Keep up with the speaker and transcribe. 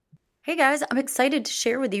Hey guys, I'm excited to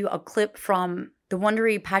share with you a clip from the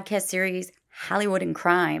Wondery podcast series Hollywood and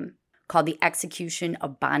Crime called The Execution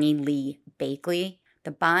of Bonnie Lee Bakley.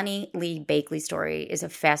 The Bonnie Lee Bakley story is a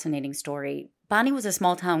fascinating story. Bonnie was a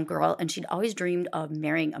small-town girl and she'd always dreamed of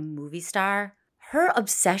marrying a movie star. Her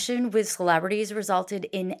obsession with celebrities resulted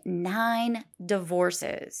in 9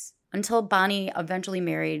 divorces until Bonnie eventually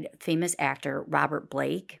married famous actor Robert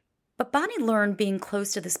Blake. But Bonnie learned being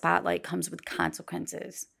close to the spotlight comes with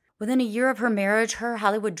consequences. Within a year of her marriage, her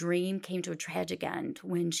Hollywood dream came to a tragic end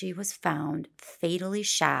when she was found fatally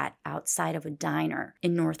shot outside of a diner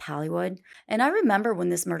in North Hollywood. And I remember when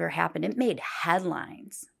this murder happened, it made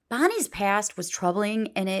headlines. Bonnie's past was troubling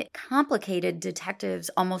and it complicated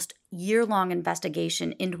detectives' almost year-long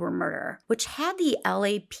investigation into her murder, which had the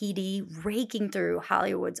LAPD raking through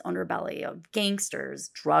Hollywood's underbelly of gangsters,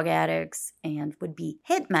 drug addicts, and would-be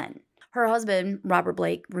hitmen. Her husband, Robert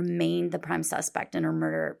Blake, remained the prime suspect in her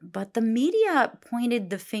murder, but the media pointed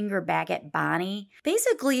the finger back at Bonnie.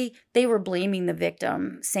 Basically, they were blaming the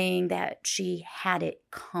victim, saying that she had it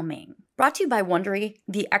coming. Brought to you by Wondery,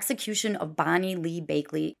 The Execution of Bonnie Lee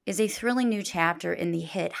Bakley is a thrilling new chapter in the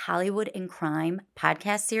hit Hollywood and Crime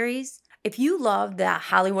podcast series. If you love the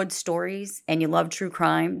Hollywood stories and you love true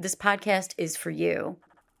crime, this podcast is for you.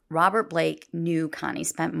 Robert Blake knew Connie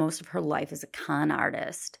spent most of her life as a con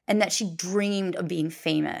artist and that she dreamed of being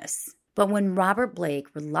famous. But when Robert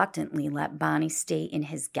Blake reluctantly let Bonnie stay in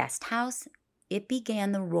his guest house, it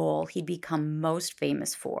began the role he'd become most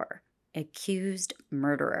famous for, accused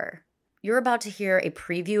murderer. You're about to hear a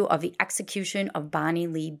preview of The Execution of Bonnie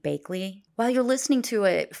Lee Bakley. While you're listening to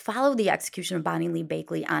it, follow The Execution of Bonnie Lee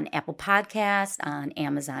Bakley on Apple Podcasts, on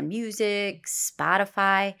Amazon Music,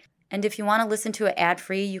 Spotify. And if you want to listen to it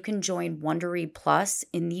ad-free, you can join Wondery Plus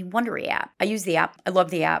in the Wondery app. I use the app. I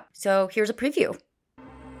love the app. So here's a preview.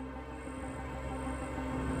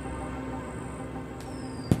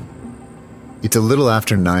 It's a little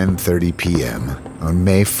after 9:30 p.m. on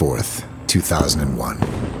May 4th, 2001.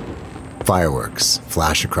 Fireworks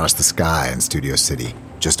flash across the sky in Studio City,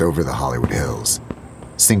 just over the Hollywood Hills.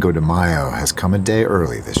 Cinco de Mayo has come a day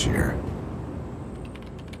early this year.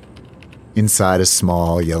 Inside a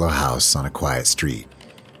small yellow house on a quiet street,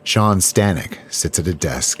 Sean Stanek sits at a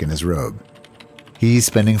desk in his robe. He's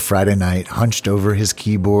spending Friday night hunched over his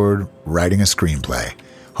keyboard, writing a screenplay,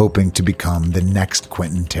 hoping to become the next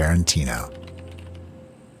Quentin Tarantino.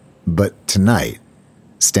 But tonight,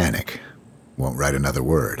 Stanek won't write another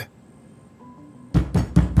word.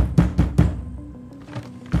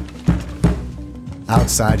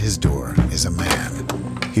 Outside his door is a man.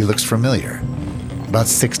 He looks familiar, about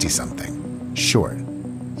 60-something. Short.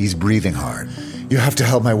 He's breathing hard. You have to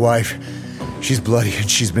help my wife. She's bloody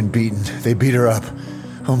and she's been beaten. They beat her up.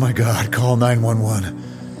 Oh my God, call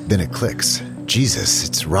 911. Then it clicks. Jesus,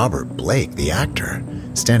 it's Robert Blake, the actor.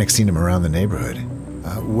 Stanek's seen him around the neighborhood.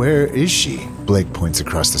 Where is she? Blake points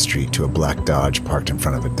across the street to a black Dodge parked in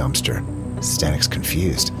front of a dumpster. Stanek's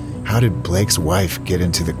confused. How did Blake's wife get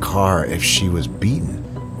into the car if she was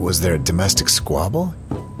beaten? Was there a domestic squabble?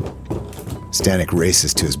 Stanek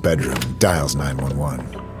races to his bedroom, dials 911.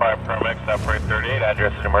 Fire paramedics, operate 38,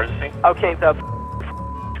 address and emergency. Okay,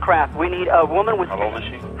 crap. We need a woman with... How old is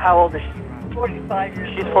she? How old is she? 45 years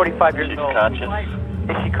old. She's 45 years She's old. conscious.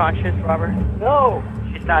 Is she conscious, Robert? No.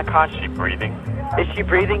 She's not conscious. Is she breathing? Is she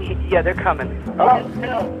breathing? Yeah, they're coming. Oh,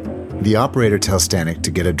 no. The operator tells Stanek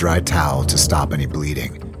to get a dry towel to stop any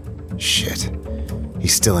bleeding. Shit.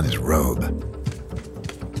 He's still in his robe.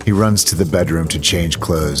 He runs to the bedroom to change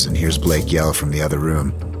clothes and hears Blake yell from the other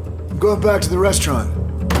room. I'm going back to the restaurant.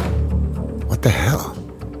 What the hell?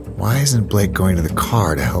 Why isn't Blake going to the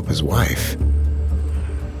car to help his wife?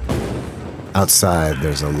 Outside,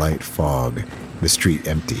 there's a light fog, the street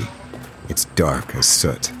empty. It's dark as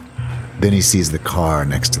soot. Then he sees the car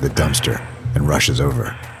next to the dumpster and rushes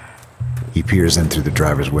over. He peers in through the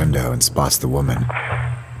driver's window and spots the woman.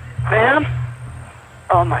 Ma'am?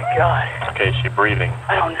 Oh my God. Okay, is she breathing?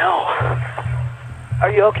 I don't know.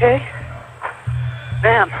 Are you okay?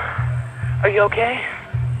 Ma'am, are you okay?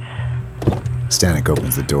 Stanek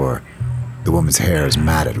opens the door. The woman's hair is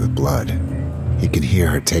matted with blood. He can hear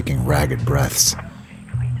her taking ragged breaths.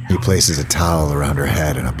 He places a towel around her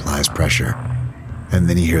head and applies pressure. And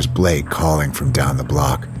then he hears Blake calling from down the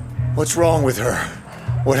block. What's wrong with her?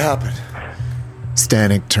 What happened?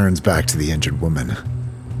 Stanek turns back to the injured woman.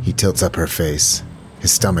 He tilts up her face.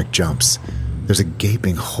 His stomach jumps. There's a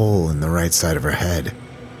gaping hole in the right side of her head.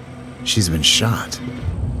 She's been shot.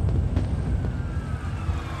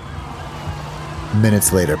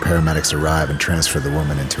 Minutes later, paramedics arrive and transfer the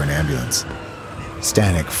woman into an ambulance.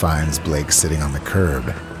 Stanek finds Blake sitting on the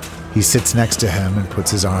curb. He sits next to him and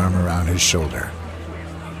puts his arm around his shoulder.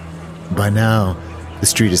 By now, the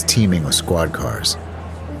street is teeming with squad cars.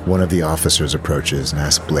 One of the officers approaches and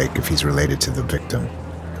asks Blake if he's related to the victim.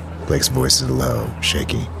 Blake's voice is low,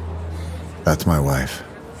 shaky. "That's my wife.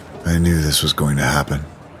 I knew this was going to happen.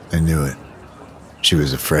 I knew it. She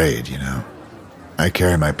was afraid, you know. I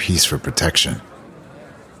carry my piece for protection."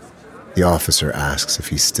 The officer asks if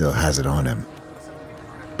he still has it on him.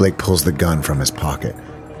 Blake pulls the gun from his pocket.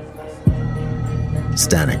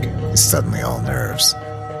 Stanek is suddenly all nerves.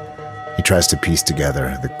 He tries to piece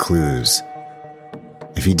together the clues.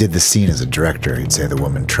 If he did the scene as a director, he'd say the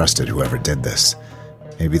woman trusted whoever did this.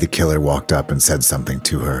 Maybe the killer walked up and said something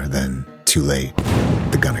to her, then, too late,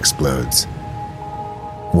 the gun explodes.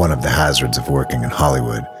 One of the hazards of working in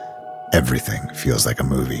Hollywood, everything feels like a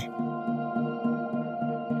movie.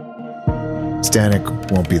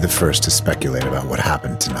 Stanek won't be the first to speculate about what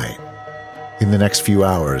happened tonight. In the next few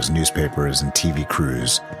hours, newspapers and TV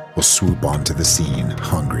crews will swoop onto the scene,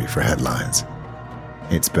 hungry for headlines.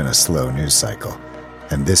 It's been a slow news cycle,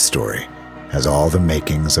 and this story has all the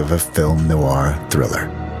makings of a film noir thriller.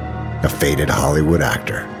 A faded Hollywood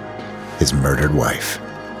actor, his murdered wife.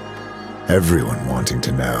 Everyone wanting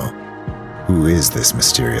to know, who is this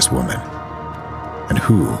mysterious woman? And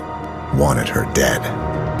who wanted her dead?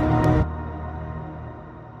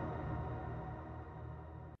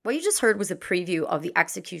 What you just heard was a preview of the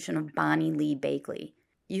execution of Bonnie Lee Bakley.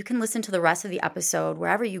 You can listen to the rest of the episode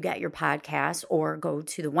wherever you get your podcasts or go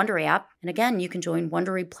to the Wondery app. And again, you can join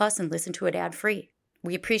Wondery Plus and listen to it ad-free.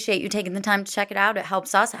 We appreciate you taking the time to check it out. It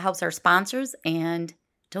helps us, it helps our sponsors, and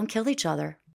don't kill each other.